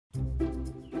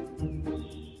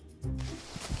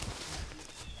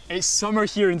It's summer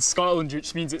here in Scotland,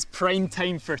 which means it's prime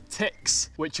time for ticks,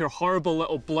 which are horrible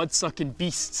little blood-sucking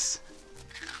beasts.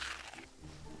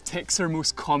 Ticks are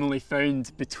most commonly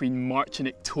found between March and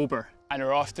October and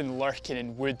are often lurking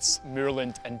in woods,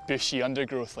 moorland and bushy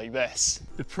undergrowth like this.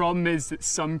 The problem is that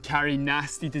some carry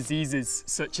nasty diseases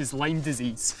such as Lyme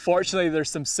disease. Fortunately, there's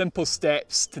some simple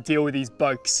steps to deal with these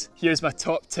bugs. Here's my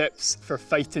top tips for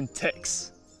fighting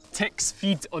ticks. Ticks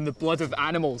feed on the blood of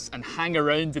animals and hang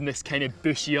around in this kind of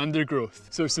bushy undergrowth,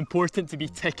 so it's important to be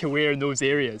tick aware in those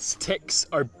areas. Ticks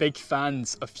are big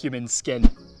fans of human skin.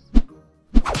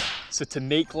 So to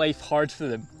make life hard for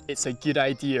them, it's a good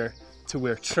idea to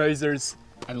wear trousers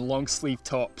and long sleeve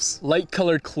tops. Light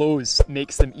coloured clothes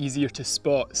makes them easier to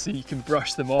spot, so you can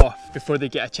brush them off before they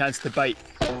get a chance to bite.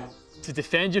 To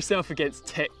defend yourself against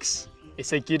ticks,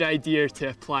 it's a good idea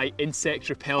to apply insect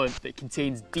repellent that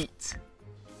contains DEET.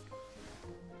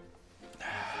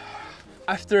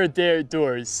 After a day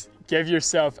outdoors, give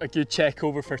yourself a good check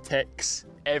over for ticks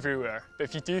everywhere. But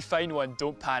if you do find one,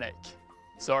 don't panic.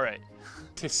 It's alright.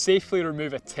 To safely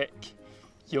remove a tick,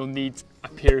 you'll need a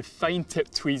pair of fine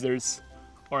tipped tweezers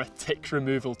or a tick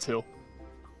removal tool.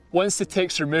 Once the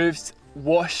tick's removed,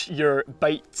 wash your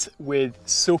bite with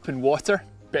soap and water.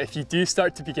 But if you do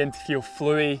start to begin to feel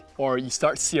fluey or you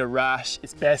start to see a rash,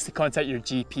 it's best to contact your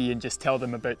GP and just tell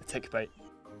them about the tick bite.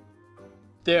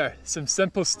 There, some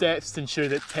simple steps to ensure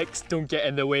that ticks don't get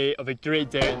in the way of a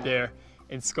great day out there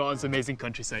in Scotland's amazing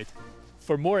countryside.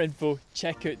 For more info,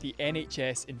 check out the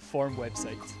NHS Inform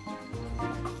website.